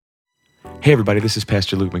Hey everybody, this is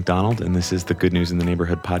Pastor Luke McDonald, and this is the Good News in the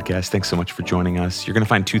Neighborhood podcast. Thanks so much for joining us. You're going to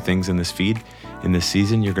find two things in this feed. In this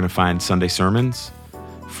season, you're going to find Sunday sermons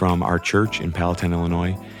from our church in Palatine,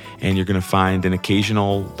 Illinois, and you're going to find an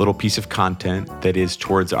occasional little piece of content that is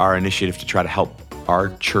towards our initiative to try to help our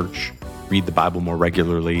church read the Bible more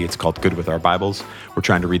regularly. It's called Good with Our Bibles. We're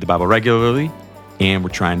trying to read the Bible regularly, and we're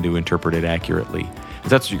trying to interpret it accurately. And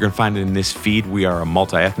that's what you're going to find in this feed. We are a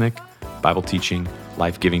multi-ethnic, Bible-teaching,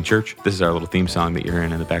 life-giving church. This is our little theme song that you're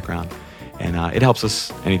hearing in the background. And it helps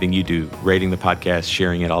us, anything you do, rating the podcast,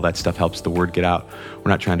 sharing it, all that stuff helps the word get out. We're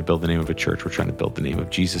not trying to build the name of a church. We're trying to build the name of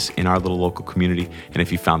Jesus in our little local community. And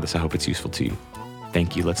if you found this, I hope it's useful to you.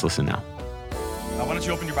 Thank you. Let's listen now. Why don't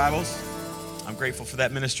you open your Bibles? I'm grateful for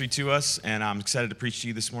that ministry to us, and I'm excited to preach to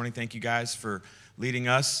you this morning. Thank you guys for leading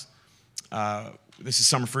us. This is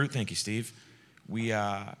Summer Fruit. Thank you, Steve.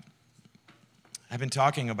 I've been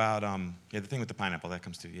talking about, the thing with the pineapple, that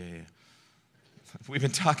comes to, yeah. We've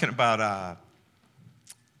been talking about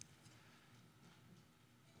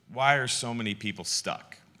why are so many people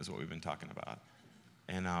stuck, is what we've been talking about.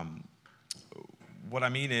 And what I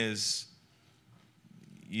mean is,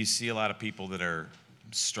 you see a lot of people that are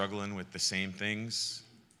struggling with the same things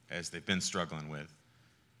as they've been struggling with.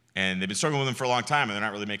 And they've been struggling with them for a long time, and they're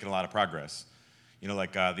not really making a lot of progress. You know,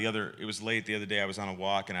 like it was late the other day, I was on a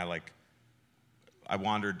walk, and I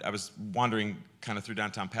was wandering kind of through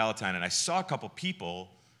downtown Palatine, and I saw a couple people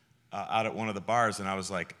out at one of the bars, and I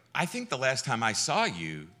was like, I think the last time I saw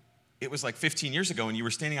you, it was like 15 years ago, and you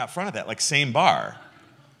were standing out front of that, like, same bar.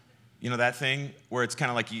 You know that thing where it's kind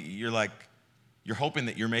of like you're hoping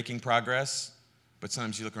that you're making progress, but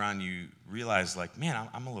sometimes you look around and you realize, like, man,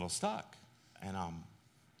 I'm a little stuck. And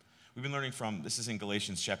we've been learning from, this is in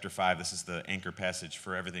Galatians chapter 5, this is the anchor passage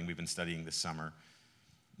for everything we've been studying this summer.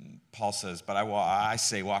 Paul says, but I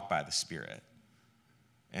say walk by the Spirit.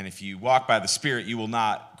 And if you walk by the Spirit, you will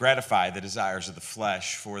not gratify the desires of the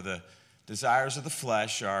flesh, for the desires of the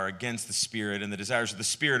flesh are against the Spirit, and the desires of the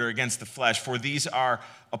Spirit are against the flesh, for these are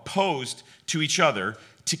opposed to each other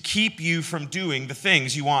to keep you from doing the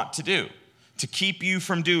things you want to do. To keep you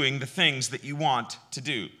from doing the things that you want to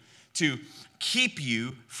do. To keep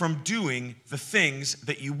you from doing the things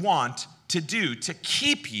that you want to do. To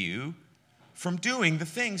keep you from doing the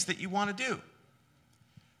things that you want to do.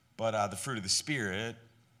 But the fruit of the Spirit,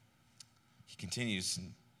 he continues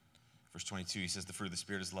in verse 22, he says, the fruit of the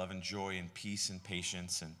Spirit is love and joy and peace and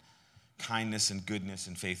patience and kindness and goodness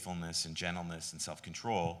and faithfulness and gentleness and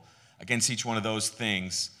self-control. Against each one of those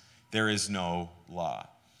things, there is no law.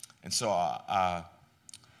 And so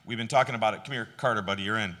we've been talking about it. Come here, Carter, buddy,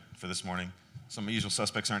 you're in for this morning. Some of my usual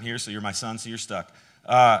suspects aren't here, so you're my son, so you're stuck.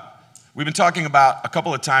 We've been talking about a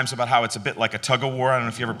couple of times about how it's a bit like a tug of war. I don't know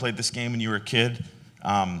if you ever played this game when you were a kid.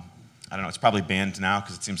 I don't know, it's probably banned now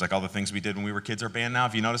because it seems like all the things we did when we were kids are banned now.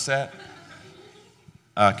 Have you noticed that?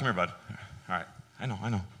 Come here, bud. All right, I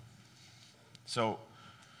know. So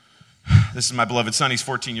this is my beloved son. He's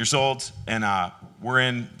 14 years old, and we're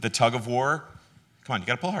in the tug of war. Come on, you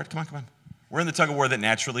got to pull hard. Come on. We're in the tug of war that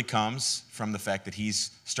naturally comes from the fact that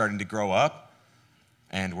he's starting to grow up,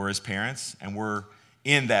 and we're his parents, and we're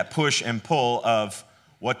in that push and pull of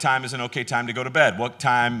what time is an okay time to go to bed? What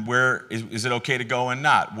time, where is it okay to go and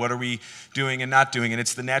not? What are we doing and not doing? And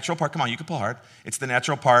it's the natural part. Come on, you can pull hard. It's the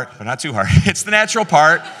natural part, but not too hard. It's the natural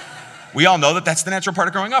part. We all know that that's the natural part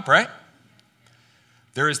of growing up, right?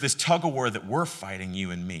 There is this tug of war that we're fighting, you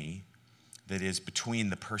and me, that is between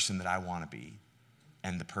the person that I want to be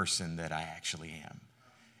and the person that I actually am.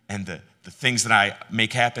 And the things that I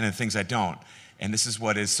make happen and the things I don't. And this is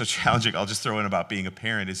what is so challenging. I'll just throw in about being a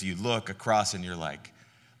parent is you look across and you're like,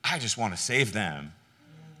 I just want to save them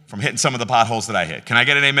from hitting some of the potholes that I hit. Can I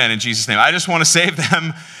get an amen in Jesus' name? I just want to save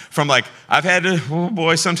them from, like, I've had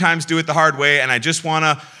to, sometimes do it the hard way, and I just want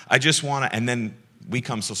to, and then we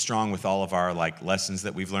come so strong with all of our, like, lessons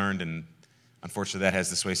that we've learned, and unfortunately that has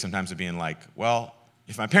this way sometimes of being like, well,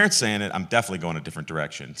 if my parents saying it, I'm definitely going a different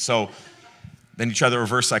direction. So then you try the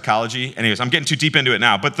reverse psychology. Anyways, I'm getting too deep into it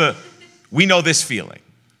now, but we know this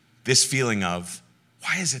feeling of,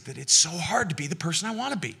 why is it that it's so hard to be the person I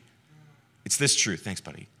want to be? It's this truth. Thanks,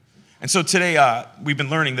 buddy. And so today we've been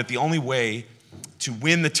learning that the only way to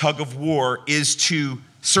win the tug of war is to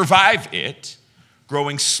survive it,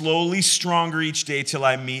 growing slowly stronger each day till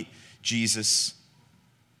I meet Jesus.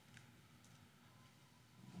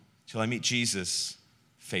 Till I meet Jesus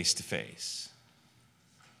face to face.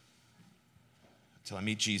 Till I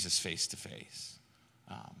meet Jesus face to face.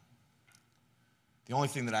 The only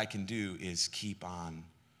thing that I can do is keep on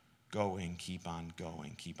going.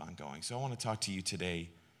 So I want to talk to you today.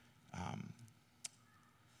 I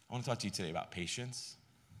want to talk to you today about patience.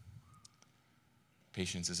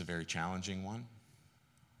 Patience is a very challenging one.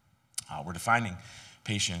 We're defining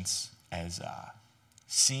patience as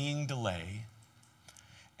seeing delay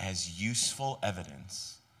as useful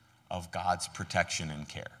evidence of God's protection and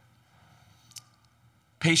care.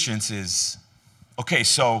 Patience is, okay,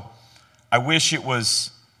 so I wish I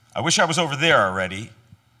was over there already,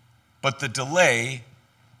 but the delay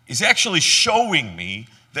is actually showing me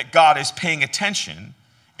that God is paying attention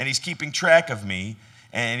and he's keeping track of me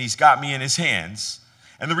and he's got me in his hands.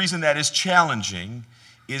 And the reason that is challenging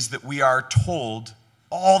is that we are told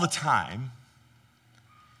all the time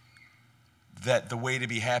that the way to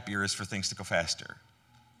be happier is for things to go faster.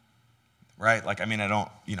 Right? Like, I mean,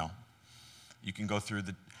 you can go through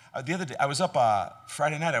the other day, I was up,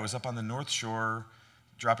 Friday night, I was up on the North Shore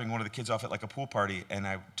dropping one of the kids off at like a pool party, and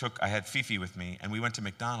I had Fifi with me, and we went to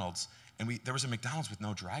McDonald's, and there was a McDonald's with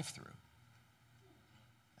no drive-through.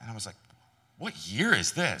 And I was like, what year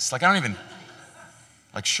is this? Like, I don't even,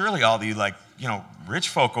 like, surely all the, like, rich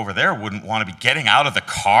folk over there wouldn't want to be getting out of the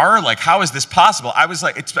car? Like, how is this possible? I was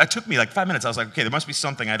like, it took me like 5 minutes. I was like, okay, there must be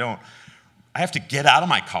something I have to get out of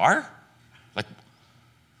my car? Like,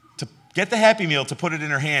 to get the Happy Meal, to put it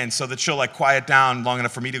in her hand so that she'll, like, quiet down long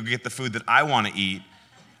enough for me to get the food that I want to eat,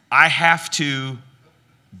 I have to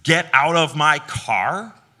get out of my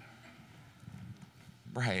car?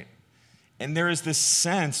 Right. And there is this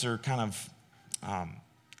sense or kind of,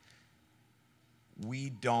 we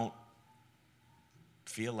don't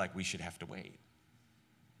feel like we should have to wait.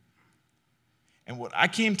 And what I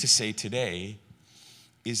came to say today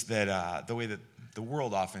is that the way that the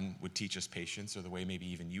world often would teach us patience, or the way maybe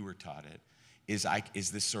even you were taught it,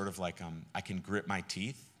 is this sort of like, I can grit my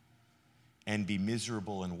teeth and be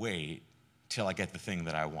miserable and wait till I get the thing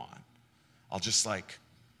that I want. I'll just like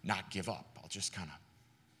not give up. I'll just kind of.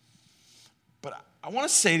 But I want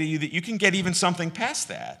to say to you that you can get even something past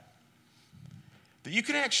that. That you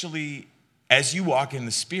can actually, as you walk in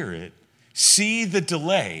the Spirit, see the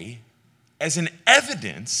delay as an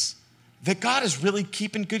evidence that God is really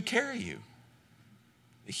keeping good care of you.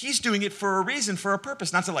 He's doing it for a reason, for a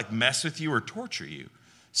purpose, not to like mess with you or torture you.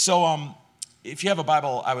 So if you have a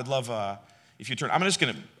Bible, I would love if you turn.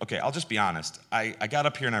 I'll just be honest. I got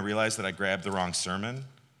up here and I realized that I grabbed the wrong sermon.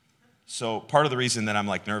 So part of the reason that I'm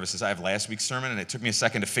like nervous is I have last week's sermon, and it took me a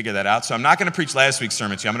second to figure that out. So I'm not going to preach last week's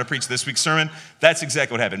sermon to you. I'm going to preach this week's sermon. That's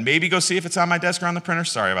exactly what happened. Maybe go see if it's on my desk or on the printer.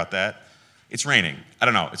 Sorry about that. It's raining. I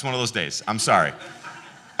don't know. It's one of those days. I'm sorry.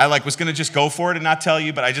 I was going to just go for it and not tell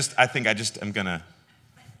you, but I think I'm going to.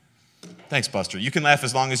 Thanks, Buster. You can laugh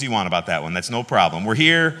as long as you want about that one. That's no problem. We're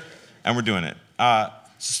here, and we're doing it.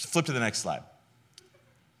 Just flip to the next slide.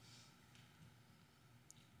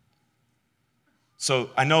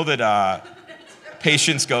 So I know that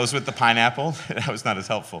patience goes with the pineapple. That was not as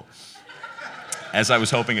helpful as I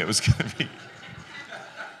was hoping it was going to be.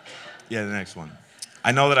 Yeah, the next one.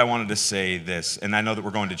 I know that I wanted to say this, and I know that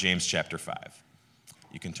we're going to James chapter 5.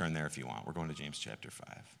 You can turn there if you want. We're going to James chapter 5.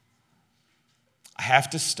 I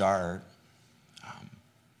have to start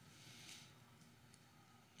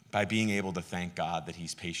by being able to thank God that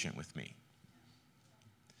he's patient with me.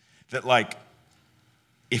 That like,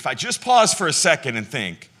 if I just pause for a second and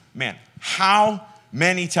think, man, how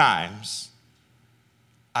many times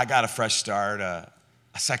I got a fresh start, a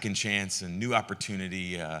second chance, a new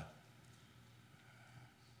opportunity. I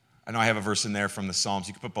know I have a verse in there from the Psalms.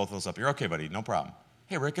 You can put both of those up. You're okay, buddy. No problem.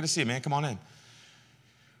 Hey, Rick, good to see you, man. Come on in.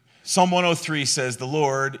 Psalm 103 says, the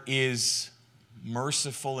Lord is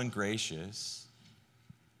merciful and gracious,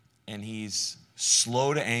 and he's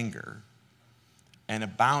slow to anger and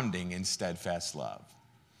abounding in steadfast love.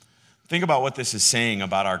 Think about what this is saying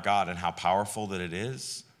about our God and how powerful that it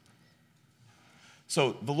is.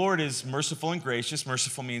 So the Lord is merciful and gracious.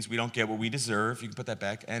 Merciful means we don't get what we deserve. You can put that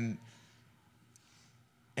back. And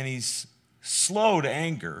he's slow to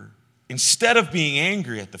anger. Instead of being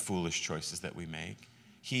angry at the foolish choices that we make,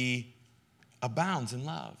 he abounds in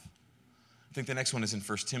love. I think the next one is in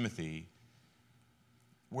 1 Timothy,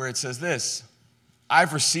 where it says this,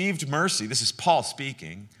 I've received mercy. This is Paul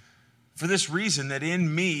speaking. For this reason, that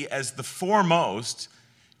in me, as the foremost,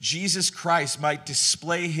 Jesus Christ might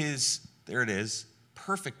display his, there it is,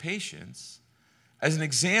 perfect patience as an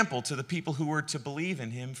example to the people who were to believe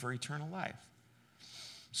in him for eternal life.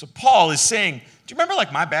 So Paul is saying, do you remember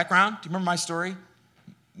like my background? Do you remember my story?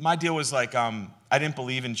 My deal was like, I didn't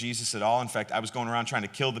believe in Jesus at all. In fact, I was going around trying to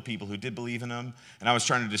kill the people who did believe in him, and I was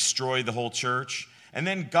trying to destroy the whole church. And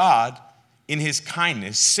then God, in his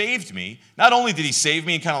kindness, saved me. Not only did he save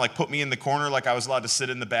me and kind of like put me in the corner like I was allowed to sit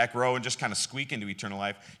in the back row and just kind of squeak into eternal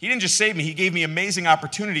life. He didn't just save me, he gave me amazing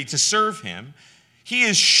opportunity to serve him. He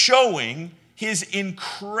is showing his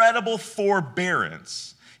incredible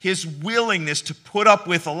forbearance, his willingness to put up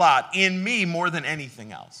with a lot in me more than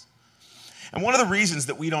anything else. And one of the reasons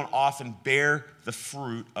that we don't often bear the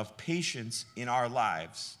fruit of patience in our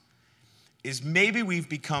lives is maybe we've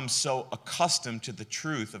become so accustomed to the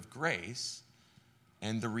truth of grace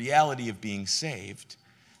and the reality of being saved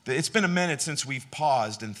that it's been a minute since we've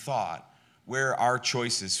paused and thought where our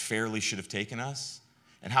choices fairly should have taken us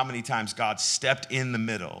and how many times God stepped in the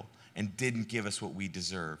middle and didn't give us what we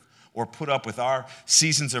deserve or put up with our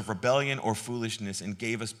seasons of rebellion or foolishness and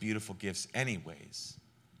gave us beautiful gifts anyways.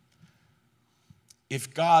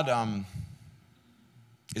 If God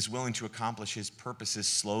is willing to accomplish his purposes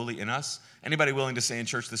slowly in us, anybody willing to say in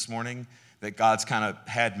church this morning that God's kind of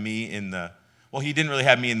had me he didn't really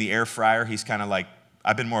have me in the air fryer. He's kind of like,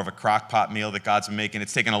 I've been more of a crock pot meal that God's been making.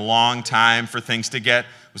 It's taken a long time for things to get.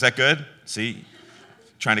 Was that good? See,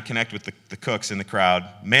 trying to connect with the cooks in the crowd,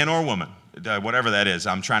 man or woman, whatever that is.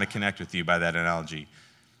 I'm trying to connect with you by that analogy.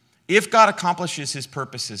 If God accomplishes his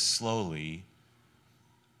purposes slowly,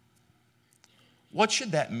 what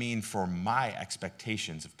should that mean for my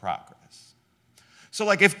expectations of progress? So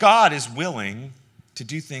like if God is willing to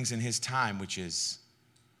do things in his time, which is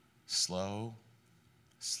slow,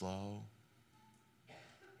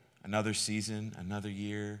 another season, another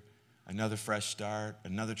year, another fresh start,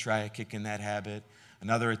 another try at kicking that habit,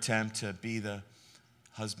 another attempt to be the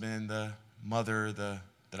husband, the mother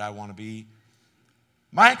that I want to be.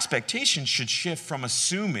 My expectations should shift from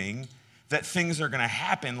assuming that things are going to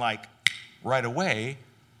happen like right away.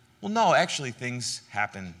 Well, no, actually things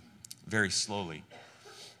happen very slowly.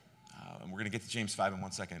 And we're going to get to James 5 in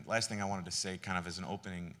 1 second. Last thing I wanted to say kind of as an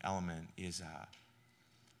opening element is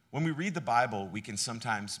when we read the Bible, we can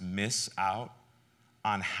sometimes miss out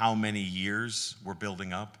on how many years we're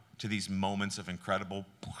building up to these moments of incredible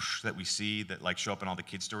push that we see that like show up in all the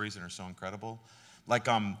kid stories and are so incredible. Like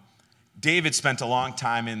David spent a long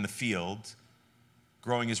time in the field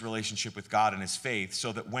growing his relationship with God and his faith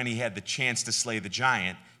so that when he had the chance to slay the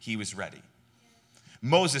giant, he was ready.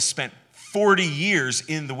 Moses spent 40 years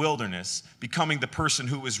in the wilderness becoming the person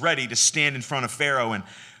who was ready to stand in front of Pharaoh and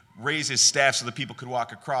raise his staff so that people could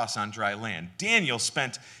walk across on dry land. Daniel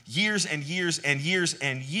spent years and years and years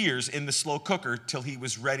and years in the slow cooker till he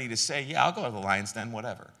was ready to say, yeah, I'll go to the lion's den,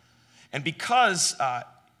 whatever. And because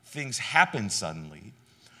things happen suddenly,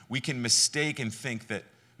 we can mistake and think that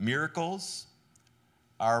miracles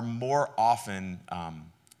are more often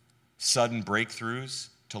sudden breakthroughs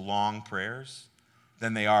to long prayers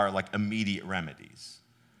than they are like immediate remedies.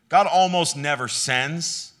 God almost never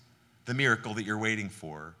sends the miracle that you're waiting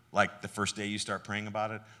for, like the first day you start praying about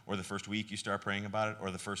it, or the first week you start praying about it, or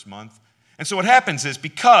the first month. And so what happens is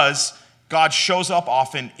because God shows up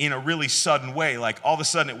often in a really sudden way, like all of a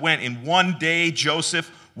sudden it went in one day,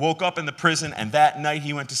 Joseph woke up in the prison, and that night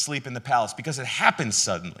he went to sleep in the palace. Because it happens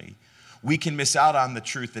suddenly, we can miss out on the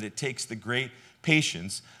truth that it takes the great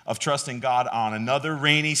patience of trusting God on another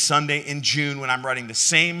rainy Sunday in June when I'm writing the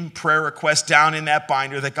same prayer request down in that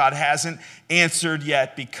binder that God hasn't answered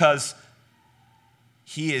yet because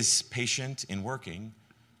he is patient in working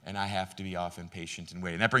and I have to be often patient in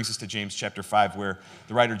waiting. That brings us to James chapter 5 where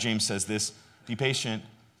the writer James says this, be patient,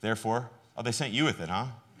 therefore. Oh, they sent you with it, huh?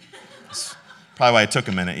 That's probably why it took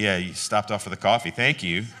a minute. Yeah, you stopped off for the coffee. Thank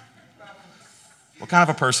you. What kind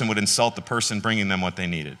of a person would insult the person bringing them what they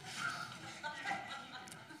needed?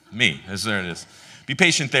 Me, there it is. Be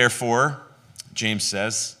patient, therefore, James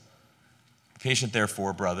says. Be patient,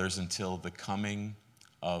 therefore, brothers, until the coming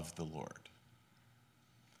of the Lord.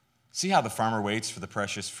 See how the farmer waits for the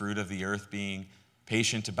precious fruit of the earth, being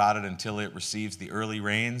patient about it until it receives the early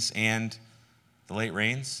rains and the late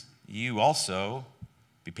rains? You also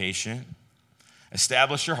be patient.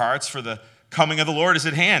 Establish your hearts, for the coming of the Lord is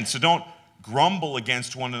at hand. So don't grumble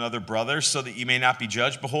against one another, brothers, so that you may not be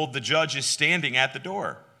judged. Behold, the judge is standing at the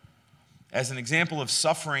door. As an example of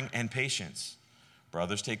suffering and patience,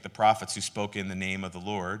 brothers, take the prophets who spoke in the name of the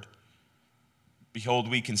Lord. Behold,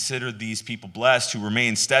 we consider these people blessed who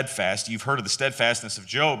remain steadfast. You've heard of the steadfastness of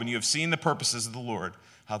Job, and you have seen the purposes of the Lord,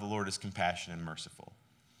 how the Lord is compassionate and merciful.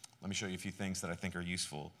 Let me show you a few things that I think are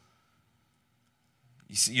useful.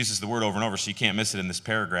 He uses the word over and over, so you can't miss it in this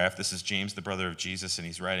paragraph. This is James, the brother of Jesus, and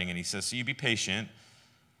he's writing, and he says, so you be patient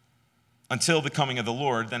until the coming of the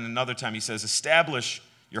Lord. Then another time he says, establish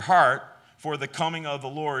your heart, for the coming of the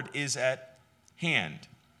Lord is at hand.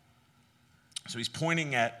 So he's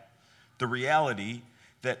pointing at the reality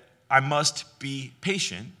that I must be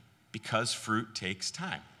patient because fruit takes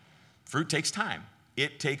time. Fruit takes time.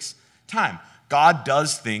 It takes time. God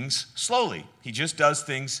does things slowly. He just does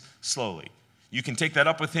things slowly. You can take that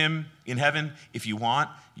up with him in heaven if you want.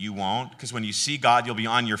 You won't, because when you see God, you'll be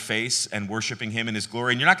on your face and worshiping him in his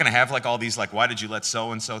glory. And you're not going to have like all these like, why did you let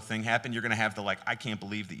so-and-so thing happen? You're going to have the like, I can't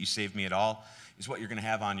believe that you saved me at all, is what you're going to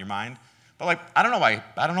have on your mind. But like, I don't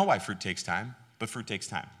know why fruit takes time, but fruit takes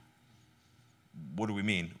time. What do we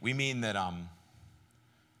mean? We mean that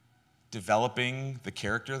developing the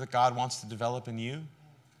character that God wants to develop in you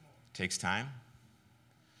takes time.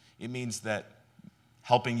 It means that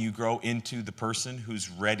helping you grow into the person who's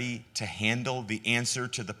ready to handle the answer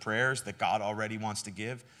to the prayers that God already wants to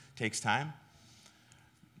give takes time.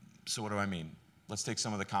 So what do I mean? Let's take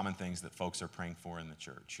some of the common things that folks are praying for in the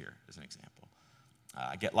church here as an example.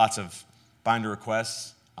 I get lots of binder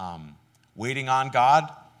requests, waiting on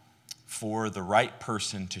God for the right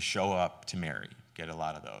person to show up to marry. Get a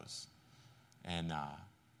lot of those. And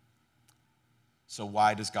so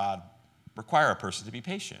why does God require a person to be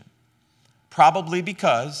patient? Probably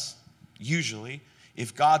because, usually,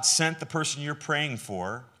 if God sent the person you're praying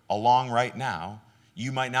for along right now,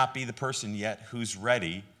 you might not be the person yet who's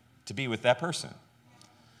ready to be with that person.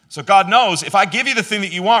 So God knows, if I give you the thing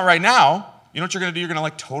that you want right now, you know what you're going to do? You're going to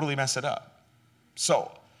like totally mess it up.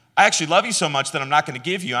 So I actually love you so much that I'm not going to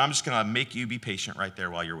give you. I'm just going to make you be patient right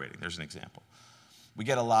there while you're waiting. There's an example. We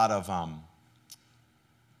get a lot of,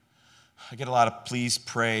 please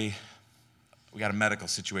pray. We got a medical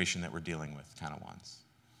situation that we're dealing with kind of ones.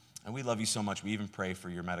 And we love you so much, we even pray for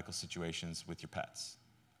your medical situations with your pets.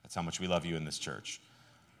 That's how much we love you in this church.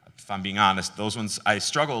 If I'm being honest, those ones I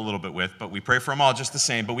struggle a little bit with, but we pray for them all just the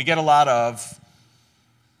same. But we get a lot of,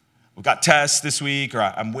 we've got tests this week, or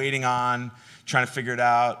I'm waiting on, trying to figure it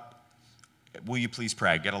out. Will you please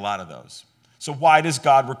pray? I get a lot of those. So why does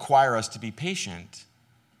God require us to be patient?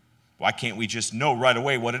 Why can't we just know right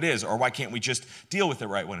away what it is? Or why can't we just deal with it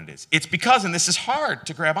right when it is? It's because, and this is hard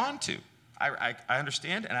to grab onto. I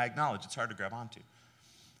understand and I acknowledge it's hard to grab onto.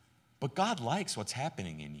 But God likes what's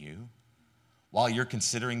happening in you while you're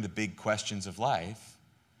considering the big questions of life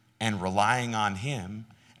and relying on him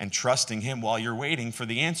and trusting him while you're waiting for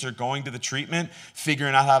the answer, going to the treatment,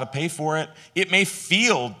 figuring out how to pay for it. It may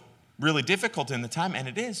feel really difficult in the time, and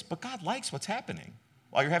it is, but God likes what's happening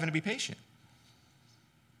while you're having to be patient.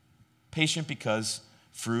 Patient because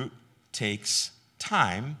fruit takes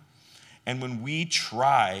time. And when we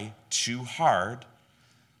try too hard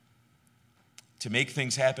to make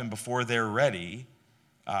things happen before they're ready,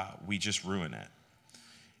 we just ruin it.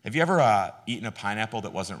 Have you ever eaten a pineapple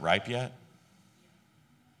that wasn't ripe yet?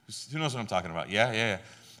 Who knows what I'm talking about? Yeah.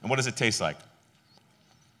 And what does it taste like?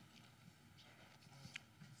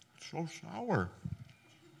 So sour.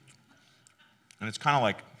 And it's kind of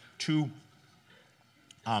like too...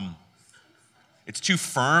 it's too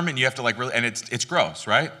firm, and you have to like really, and it's gross,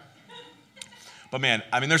 right? But man,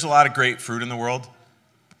 I mean, there's a lot of great fruit in the world,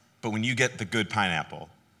 but when you get the good pineapple,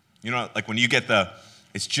 you know, like when you get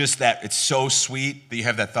it's just that, it's so sweet that you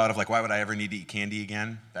have that thought of like, why would I ever need to eat candy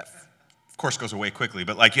again? That, of course, goes away quickly,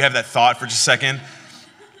 but like you have that thought for just a second,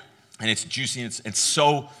 and it's juicy, and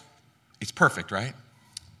it's perfect, right?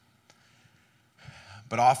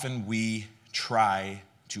 But often we try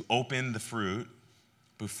to open the fruit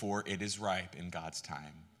before it is ripe in God's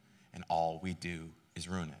time, and all we do is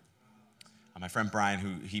ruin it. My friend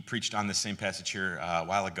Brian, he preached on this same passage here a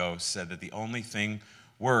while ago, said that the only thing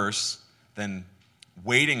worse than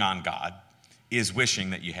waiting on God is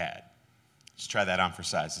wishing that you had. Just try that on for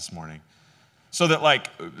size this morning. So that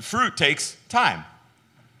like fruit takes time.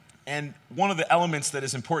 And one of the elements that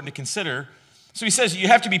is important to consider, so he says you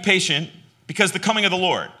have to be patient because the coming of the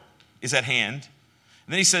Lord is at hand.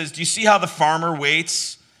 And then he says, do you see how the farmer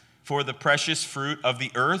waits for the precious fruit of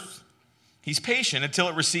the earth? He's patient until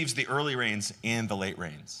it receives the early rains and the late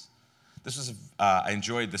rains. I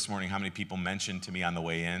enjoyed this morning how many people mentioned to me on the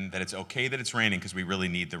way in that it's okay that it's raining because we really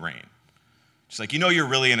need the rain. Just like, you're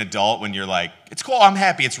really an adult when you're like, it's cool, I'm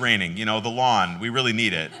happy it's raining. The lawn, we really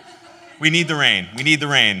need it. We need the rain. We need the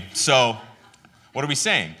rain. So what are we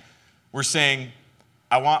saying? We're saying,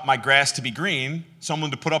 I want my grass to be green, someone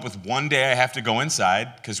to put up with one day I have to go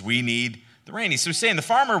inside because we need the rain. He's saying the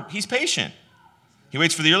farmer, he's patient. He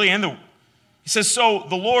waits for the early and he says, so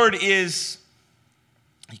the Lord is,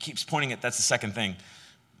 he keeps pointing at, that's the second thing.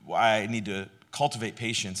 Why I need to cultivate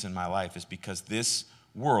patience in my life is because this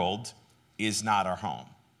world is not our home.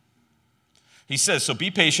 He says, so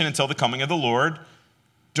be patient until the coming of the Lord.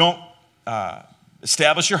 Don't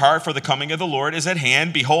establish your heart, for the coming of the Lord is at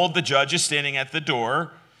hand. Behold, the judge is standing at the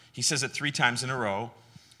door. He says it 3 times in a row.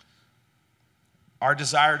 Our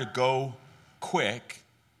desire to go quick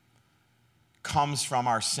comes from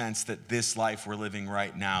our sense that this life we're living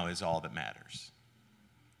right now is all that matters.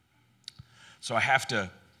 So I have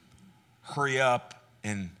to hurry up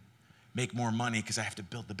and make more money because I have to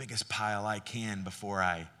build the biggest pile I can before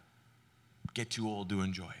I get too old to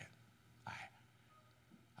enjoy it.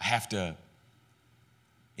 I have to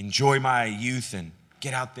enjoy my youth and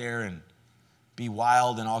get out there and be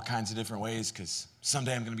wild in all kinds of different ways because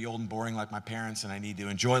someday I'm going to be old and boring like my parents and I need to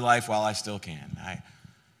enjoy life while I still can.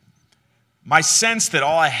 My sense that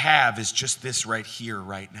all I have is just this right here,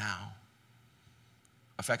 right now,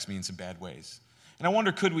 affects me in some bad ways. And I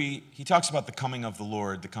wonder, he talks about the coming of the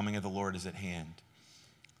Lord is at hand.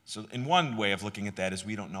 So in one way of looking at that is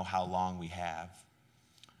we don't know how long we have.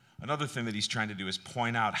 Another thing that he's trying to do is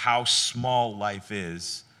point out how small life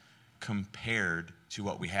is compared to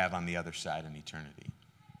what we have on the other side in eternity.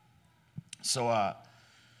 So,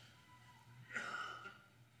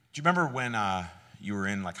 do you remember when you were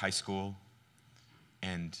in like high school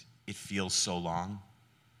and it feels so long?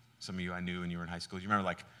 Some of you I knew when you were in high school. Do you remember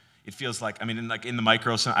like, it feels like, in the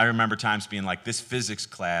micro, I remember times being like, this physics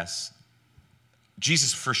class,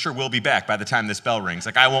 Jesus for sure will be back by the time this bell rings.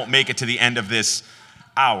 Like I won't make it to the end of this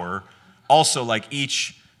hour. Also, like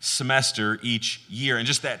each semester, each year, and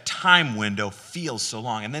just that time window feels so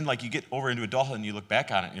long. And then like you get over into adulthood and you look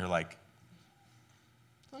back on it and you're like,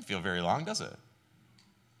 it doesn't feel very long, does it?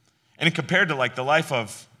 And compared to like the life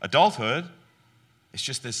of adulthood, it's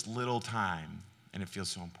just this little time and it feels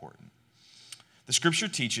so important. The scripture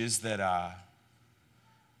teaches that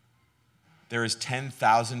there is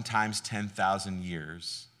 10,000 times 10,000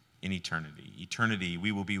 years in eternity. Eternity,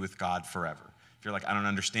 we will be with God forever. If you're like, I don't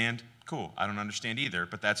understand, cool. I don't understand either,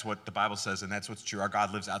 but that's what the Bible says, and that's what's true. Our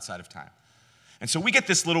God lives outside of time. And so we get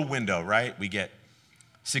this little window, right? We get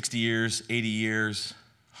 60 years, 80 years,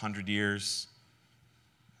 100 years,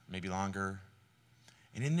 maybe longer.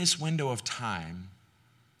 And in this window of time,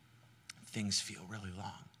 things feel really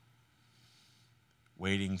long.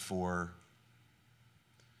 Waiting for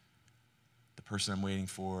the person I'm waiting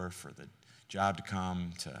for the job to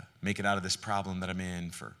come, to make it out of this problem that I'm in,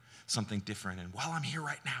 for something different. And while I'm here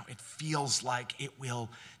right now, it feels like it will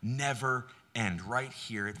never end. Right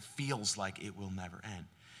here, it feels like it will never end.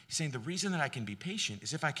 He's saying the reason that I can be patient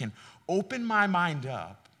is if I can open my mind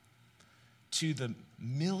up to the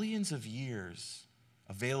millions of years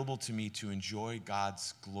available to me to enjoy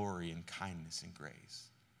God's glory and kindness and grace.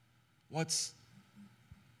 What's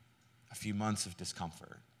a few months of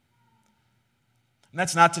discomfort? And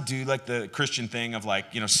that's not to do like the Christian thing of like,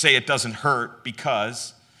 say it doesn't hurt,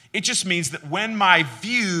 because it just means that when my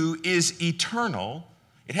view is eternal,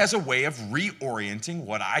 it has a way of reorienting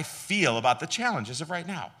what I feel about the challenges of right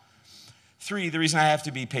now. 3, the reason I have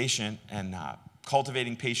to be patient and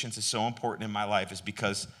cultivating patience is so important in my life is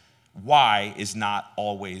because why is not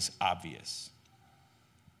always obvious.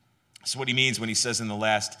 So what he means when he says in the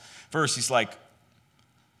last verse, he's like,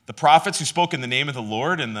 the prophets who spoke in the name of the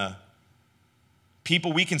Lord and the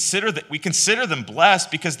people we consider them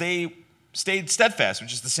blessed because they stayed steadfast,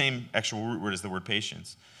 which is the same actual root word as the word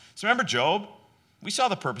patience. So remember Job? We saw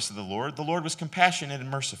the purpose of the Lord. The Lord was compassionate and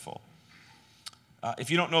merciful.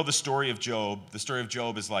 If you don't know the story of Job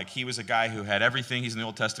is like he was a guy who had everything. He's in the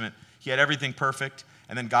Old Testament. He had everything perfect,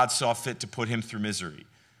 and then God saw fit to put him through misery.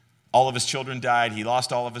 All of his children died. He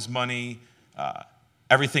lost all of his money.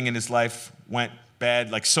 Everything in his life went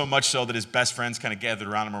bad, like so much so that his best friends kind of gathered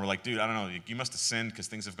around him and were like, dude, I don't know, you must have sinned because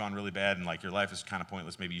things have gone really bad and like your life is kind of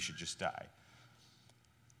pointless. Maybe you should just die.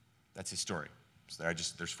 That's his story. So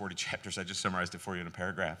there's 40 chapters. I just summarized it for you in a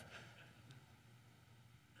paragraph.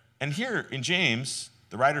 And here in James,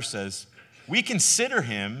 the writer says, we consider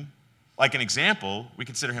him, like an example, we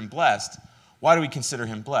consider him blessed. Why do we consider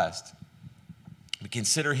him blessed? We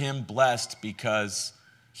consider him blessed because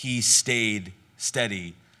he stayed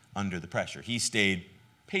steady under the pressure. He stayed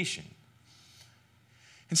patient.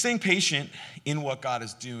 And staying patient in what God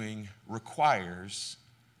is doing requires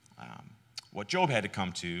what Job had to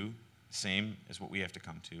come to, same as what we have to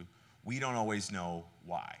come to. We don't always know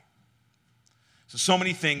why. So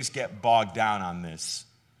many things get bogged down on this.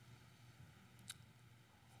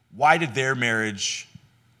 Why did their marriage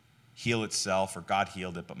heal itself, or God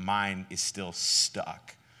healed it, but mine is still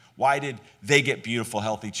stuck? Why did they get beautiful,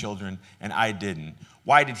 healthy children and I didn't?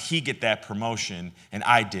 Why did he get that promotion and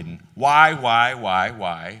I didn't? Why?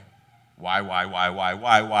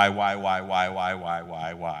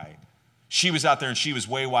 She was out there and she was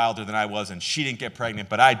way wilder than I was, and she didn't get pregnant,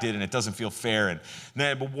 but I did, and it doesn't feel fair. And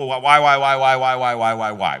then why?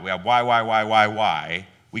 Why?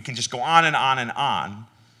 We can just go on and on and on.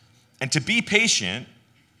 And to be patient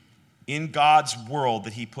in God's world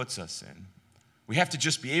that he puts us in, we have to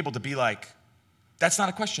just be able to be like, that's not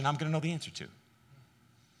a question I'm going to know the answer to.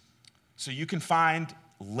 So you can find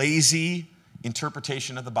lazy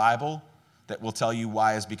interpretation of the Bible that will tell you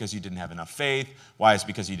why is because you didn't have enough faith, why is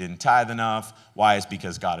because you didn't tithe enough, why is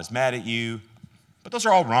because God is mad at you. But those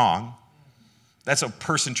are all wrong. That's a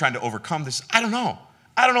person trying to overcome this. I don't know.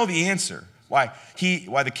 I don't know the answer. Why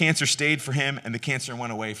the cancer stayed for him and the cancer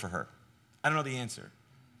went away for her. I don't know the answer.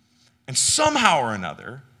 And somehow or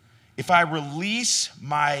another, if I release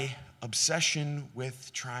my obsession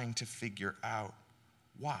with trying to figure out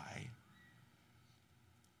why,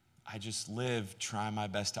 I just live trying my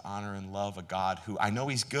best to honor and love a God who I know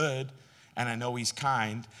he's good, and I know he's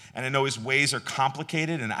kind, and I know his ways are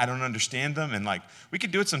complicated, and I don't understand them. And like, we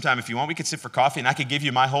could do it sometime if you want. We could sit for coffee, and I could give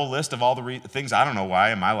you my whole list of all the things I don't know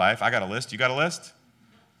why in my life. I got a list. You got a list?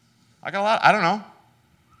 I got a lot. I don't know.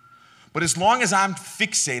 But as long as I'm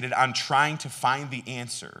fixated on trying to find the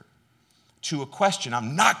answer to a question,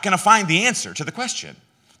 I'm not going to find the answer to the question.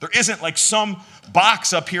 There isn't like some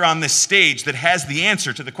box up here on this stage that has the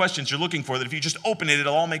answer to the questions you're looking for, that if you just open it,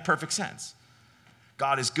 it'll all make perfect sense.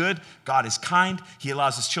 God is good. God is kind. He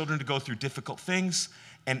allows his children to go through difficult things.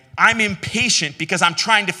 And I'm impatient because I'm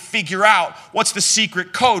trying to figure out what's the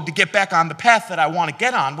secret code to get back on the path that I want to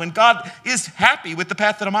get on, when God is happy with the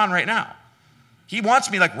path that I'm on right now. He wants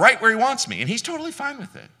me like right where he wants me, and he's totally fine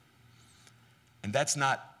with it. And that's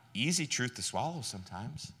not easy truth to swallow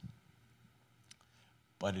sometimes.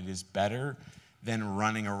 But it is better than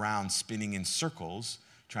running around spinning in circles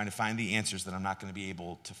trying to find the answers that I'm not going to be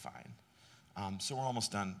able to find. So we're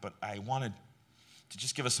almost done, but I wanted to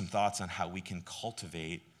just give us some thoughts on how we can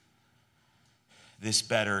cultivate this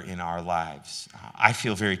better in our lives. I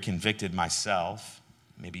feel very convicted myself,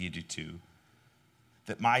 maybe you do too,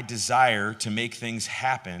 that my desire to make things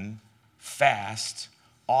happen fast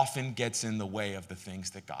often gets in the way of the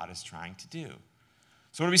things that God is trying to do.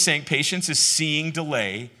 So what are we saying? Patience is seeing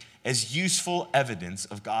delay as useful evidence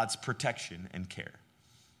of God's protection and care.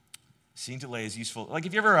 Seeing delay is useful. Like,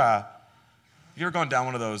 have you ever gone down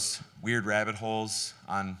one of those weird rabbit holes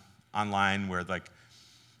online where like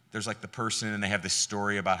there's like the person and they have this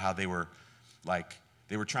story about how they were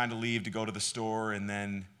trying to leave to go to the store, and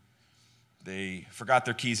then they forgot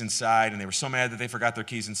their keys inside, and they were so mad that they forgot their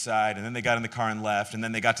keys inside, and then they got in the car and left, and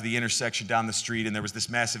then they got to the intersection down the street, and there was this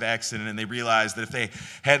massive accident, and they realized that if they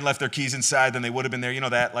hadn't left their keys inside, then they would have been there. You know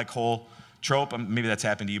that like whole trope? Maybe that's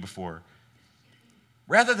happened to you before.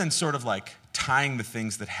 Rather than sort of like tying the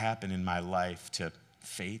things that happen in my life to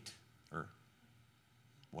fate or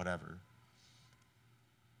whatever,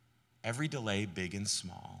 every delay, big and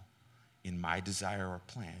small, in my desire or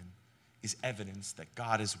plan is evidence that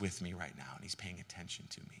God is with me right now and he's paying attention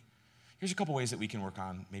to me. Here's a couple ways that we can work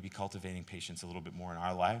on maybe cultivating patience a little bit more in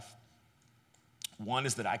our life. One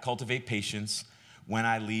is that I cultivate patience when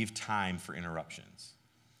I leave time for interruptions.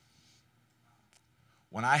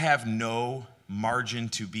 When I have no margin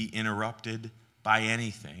to be interrupted by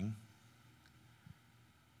anything,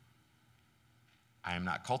 I am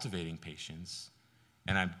not cultivating patience,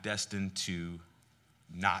 and I'm destined to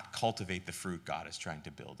not cultivate the fruit God is trying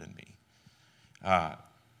to build in me.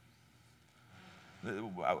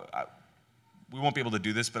 We won't be able to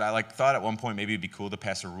do this, but I thought at one point maybe it'd be cool to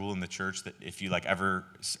pass a rule in the church that if you ever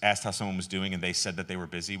asked how someone was doing and they said that they were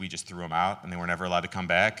busy, we just threw them out and they were never allowed to come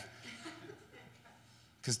back.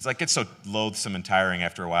 Because it's so loathsome and tiring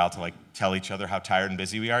after a while to tell each other how tired and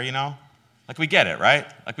busy we are, you know? We get it, right?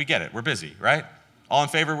 We get it. We're busy, right? All in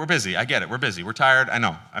favor? We're busy. I get it. We're busy. We're tired. I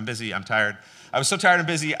know. I'm busy. I'm tired. I was so tired and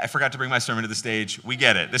busy, I forgot to bring my sermon to the stage. We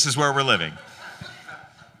get it. This is where we're living.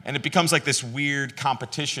 And it becomes like this weird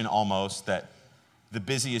competition almost that the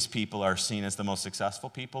busiest people are seen as the most successful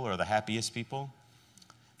people or the happiest people.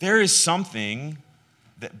 There is something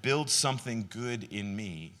that builds something good in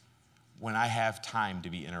me when I have time to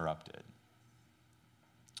be interrupted.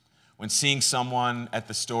 When seeing someone at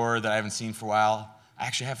the store that I haven't seen for a while, I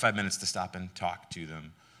actually have 5 minutes to stop and talk to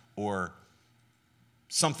them. Or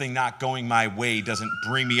something not going my way doesn't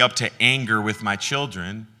bring me up to anger with my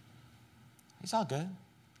children. It's all good.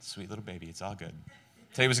 Sweet little baby, it's all good.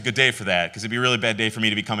 Today was a good day for that, because it'd be a really bad day for me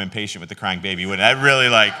to become impatient with the crying baby, wouldn't it?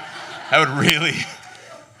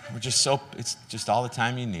 It's just all the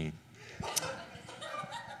time you need.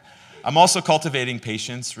 I'm also cultivating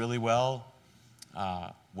patience really well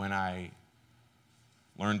when I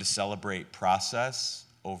learn to celebrate process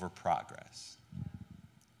over progress.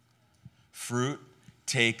 Fruit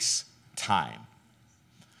takes time.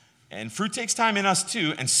 And fruit takes time in us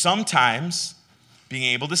too. And sometimes being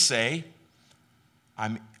able to say,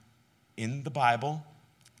 I'm in the Bible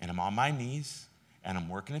and I'm on my knees and I'm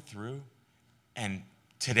working it through. And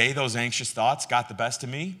today those anxious thoughts got the best of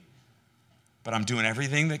me, but I'm doing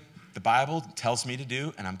everything that the Bible tells me to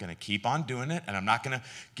do, and I'm going to keep on doing it, and I'm not going to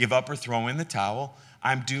give up or throw in the towel.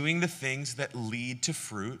 I'm doing the things that lead to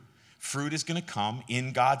fruit. Fruit is going to come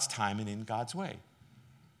in God's time and in God's way.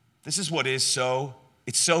 This is what it's so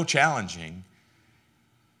challenging,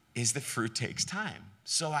 is that fruit takes time.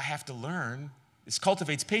 So I have to learn. This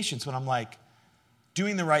cultivates patience when I'm like,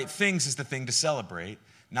 doing the right things is the thing to celebrate,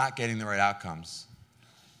 not getting the right outcomes.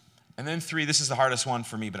 And then 3, this is the hardest one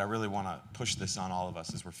for me, but I really want to push this on all of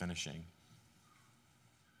us as we're finishing.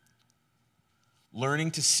 Learning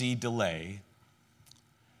to see delay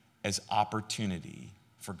as opportunity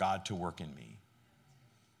for God to work in me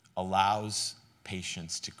allows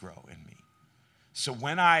patience to grow in me. So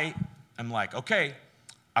when I am like, okay,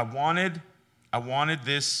 I wanted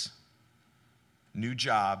this new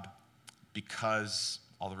job because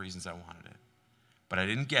all the reasons I wanted it, but I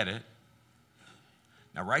didn't get it.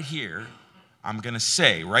 Now right here, I'm going to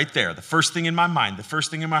say right there, the first thing in my mind, the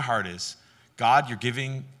first thing in my heart is, God, you're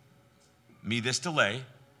giving me this delay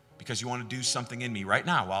because you want to do something in me right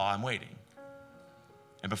now while I'm waiting.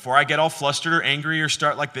 And before I get all flustered or angry or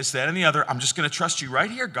start like this, that, and the other, I'm just going to trust you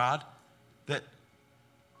right here, God, that,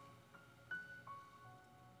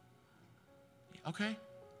 okay,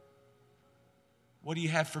 what do you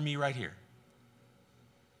have for me right here?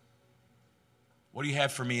 What do you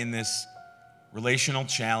have for me in this relational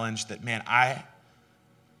challenge that, man,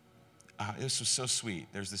 this was so sweet.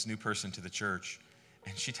 There's this new person to the church,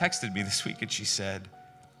 and she texted me this week, and she said,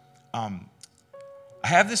 I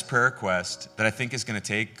have this prayer request that I think is going to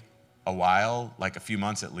take a while, like a few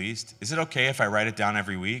months at least. Is it okay if I write it down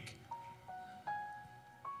every week?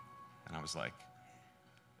 And I was like,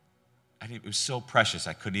 it was so precious.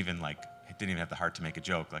 I couldn't even I didn't even have the heart to make a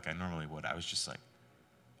joke like I normally would. I was just like,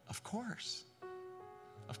 of course.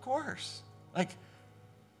 Of course.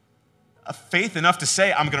 A faith enough to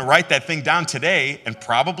say, I'm going to write that thing down today, and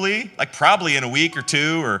probably in a week or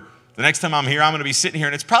two, or the next time I'm here, I'm going to be sitting here,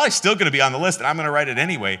 and it's probably still going to be on the list, and I'm going to write it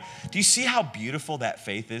anyway. Do you see how beautiful that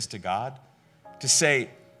faith is to God? To say,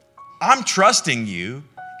 I'm trusting you,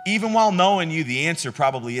 even while knowing you, the answer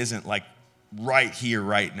probably isn't right here,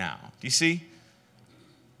 right now. Do you see?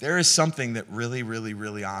 There is something that really, really,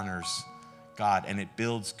 really honors God, and it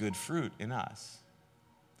builds good fruit in us.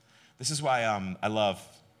 This is why I love,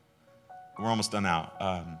 we're almost done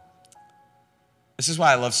now. This is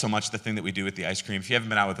why I love so much the thing that we do with the ice cream. If you haven't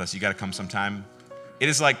been out with us, you got to come sometime. It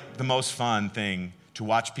is the most fun thing to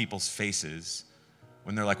watch people's faces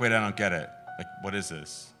when they're like, wait, I don't get it. What is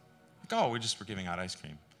this? Oh, we're giving out ice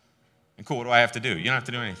cream. And cool, what do I have to do? You don't have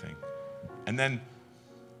to do anything. And then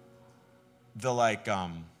the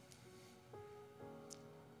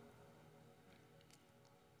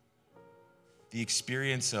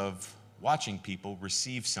experience of watching people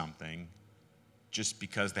receive something just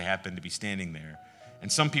because they happen to be standing there.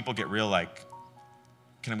 And some people get real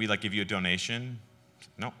can we give you a donation?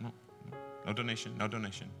 No donation, no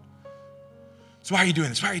donation. So why are you doing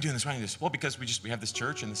this? Why are you doing this? Why are you doing this? Well, because we have this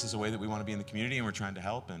church, and this is a way that we want to be in the community, and we're trying to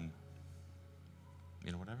help, and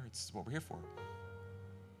whatever, it's what we're here for.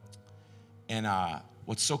 And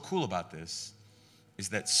what's so cool about this is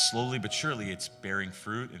that slowly but surely it's bearing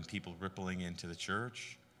fruit and people rippling into the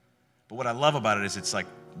church. But what I love about it is it's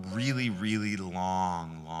really, really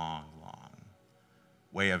long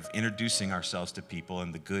way of introducing ourselves to people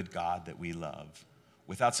and the good God that we love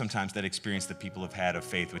without sometimes that experience that people have had of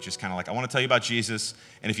faith, which is kind of I want to tell you about Jesus,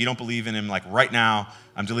 and if you don't believe in him, right now,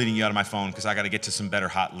 I'm deleting you out of my phone because I got to get to some better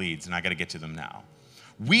hot leads, and I got to get to them now.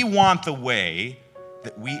 We want the way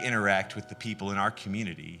that we interact with the people in our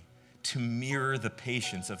community to mirror the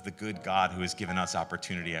patience of the good God who has given us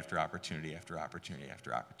opportunity after opportunity after opportunity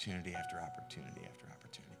after opportunity after opportunity after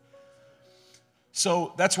opportunity.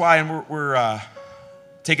 So that's why, and we're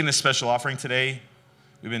taking this special offering today.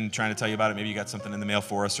 We've been trying to tell you about it. Maybe you got something in the mail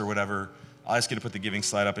for us or whatever. I'll ask you to put the giving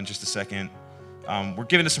slide up in just a second. We're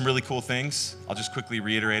giving us some really cool things. I'll just quickly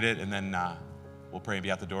reiterate it, and then we'll pray and be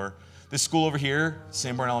out the door. This school over here,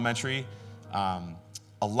 Sanborn Elementary,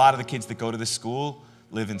 a lot of the kids that go to this school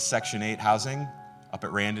live in Section 8 housing up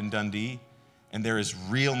at Rand and Dundee, and there is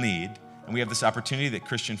real need. And we have this opportunity that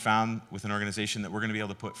Christian found with an organization that we're going to be able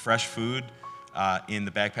to put fresh food in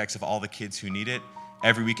the backpacks of all the kids who need it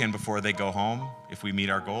every weekend before they go home if we meet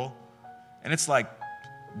our goal. And it's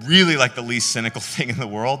really the least cynical thing in the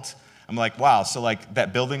world. I'm wow, so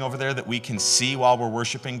that building over there that we can see while we're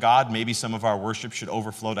worshiping God, maybe some of our worship should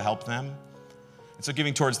overflow to help them. And so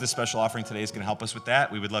giving towards this special offering today is going to help us with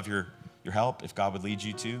that. We would love your help if God would lead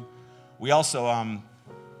you to. We also, I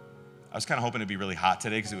was kind of hoping it'd be really hot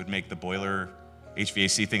today because it would make the boiler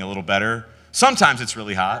HVAC thing a little better. Sometimes it's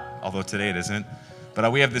really hot, although today it isn't.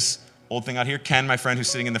 But we have this old thing out here. Ken, my friend who's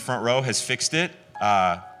sitting in the front row, has fixed it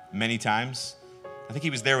many times. I think he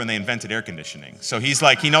was there when they invented air conditioning. So he's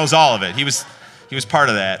like, he knows all of it. He was part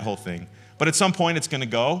of that whole thing. But at some point it's gonna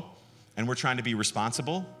go, and we're trying to be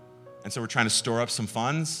responsible. And so we're trying to store up some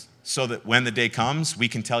funds so that when the day comes, we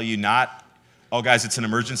can tell you not, oh guys, it's an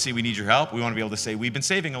emergency, we need your help. We wanna be able to say, we've been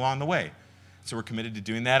saving along the way. So we're committed to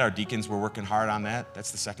doing that. Our deacons were working hard on that.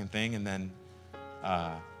 That's the second thing. And then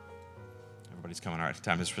everybody's coming. All right,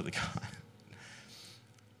 time is really gone.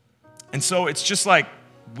 And so it's just like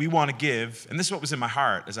we want to give, and this is what was in my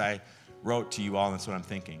heart as I wrote to you all, and that's what I'm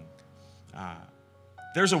thinking.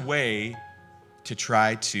 There's a way to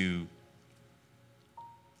try to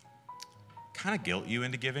kind of guilt you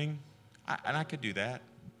into giving, and I could do that.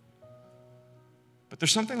 But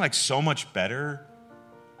there's something like so much better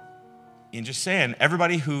in just saying,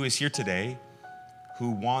 everybody who is here today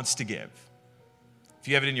who wants to give, if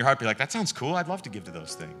you have it in your heart, be like, that sounds cool, I'd love to give to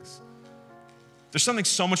those things. There's something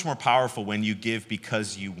so much more powerful when you give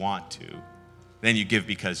because you want to than you give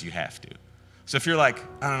because you have to. So if you're like,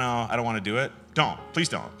 I don't know, I don't want to do it, don't. Please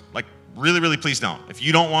don't. Like, really, really, please don't. If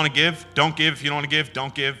you don't want to give, don't give. If you don't want to give,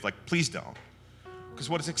 don't give. Like, please don't. Because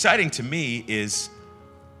what is exciting to me is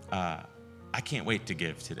I can't wait to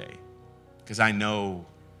give today because I know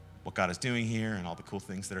what God is doing here and all the cool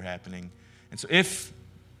things that are happening. And so if,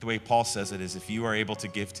 the way Paul says it is, if you are able to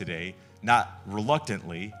give today, not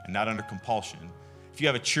reluctantly and not under compulsion, if you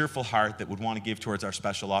have a cheerful heart that would want to give towards our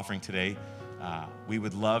special offering today, we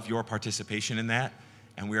would love your participation in that.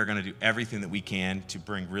 And we are going to do everything that we can to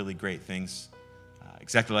bring really great things,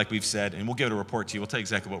 exactly like we've said. And we'll give it a report to you. We'll tell you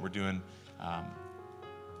exactly what we're doing.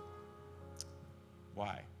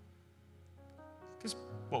 Why? Because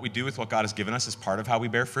what we do with what God has given us is part of how we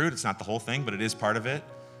bear fruit. It's not the whole thing, but it is part of it.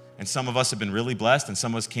 And some of us have been really blessed, and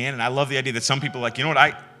some of us can. And I love the idea that some people are like, you know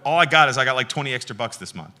what, all I got like 20 extra bucks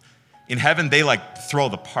this month. In heaven, they like throw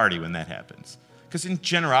the party when that happens. Because in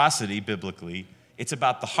generosity, biblically, it's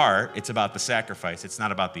about the heart, it's about the sacrifice, it's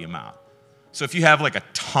not about the amount. So if you have like a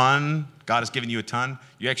ton, God has given you a ton,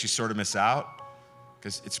 you actually sort of miss out.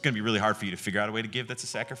 Because it's going to be really hard for you to figure out a way to give that's a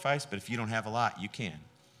sacrifice. But if you don't have a lot, you can.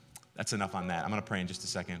 That's enough on that. I'm going to pray in just a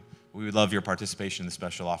second. We would love your participation in the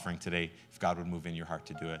special offering today if God would move in your heart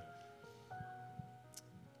to do it.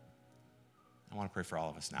 I want to pray for all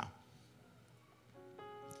of us now.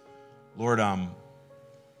 Lord, I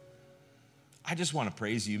just want to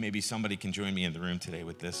praise you. Maybe somebody can join me in the room today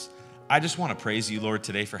with this. I just want to praise you, Lord,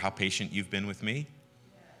 today for how patient you've been with me.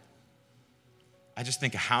 I just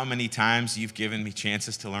think of how many times you've given me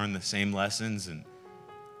chances to learn the same lessons, and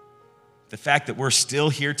the fact that we're still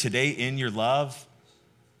here today in your love,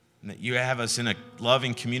 and that you have us in a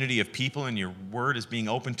loving community of people, and your word is being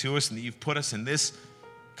open to us, and that you've put us in this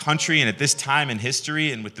country and at this time in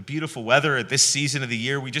history, and with the beautiful weather at this season of the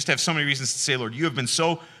year. We just have so many reasons to say, Lord, you have been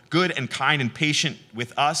so good and kind and patient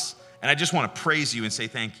with us, and I just want to praise you and say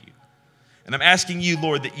thank you. And I'm asking you,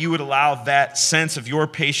 Lord, that you would allow that sense of your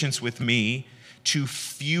patience with me to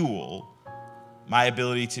fuel my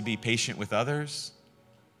ability to be patient with others,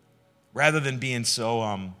 rather than being so,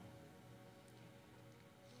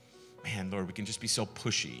 Lord, we can just be so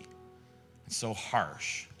pushy and so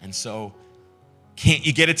harsh and so, can't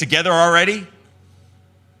you get it together already?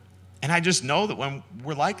 And I just know that when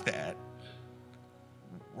we're like that,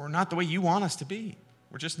 we're not the way you want us to be.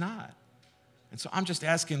 We're just not. And so I'm just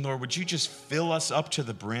asking, Lord, would you just fill us up to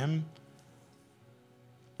the brim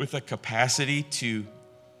with a capacity to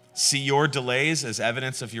see your delays as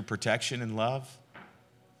evidence of your protection and love?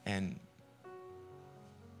 And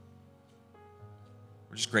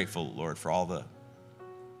we're just grateful, Lord, for all the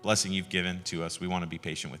blessing you've given to us. We want to be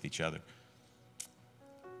patient with each other.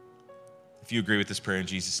 If you agree with this prayer in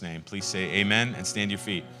Jesus' name, please say amen and stand to your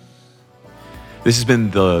feet. This has been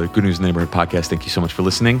the Good News Neighborhood podcast. Thank you so much for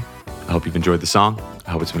listening. I hope you've enjoyed the song.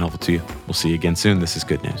 I hope it's been helpful to you. We'll see you again soon. This is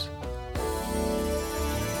Good News.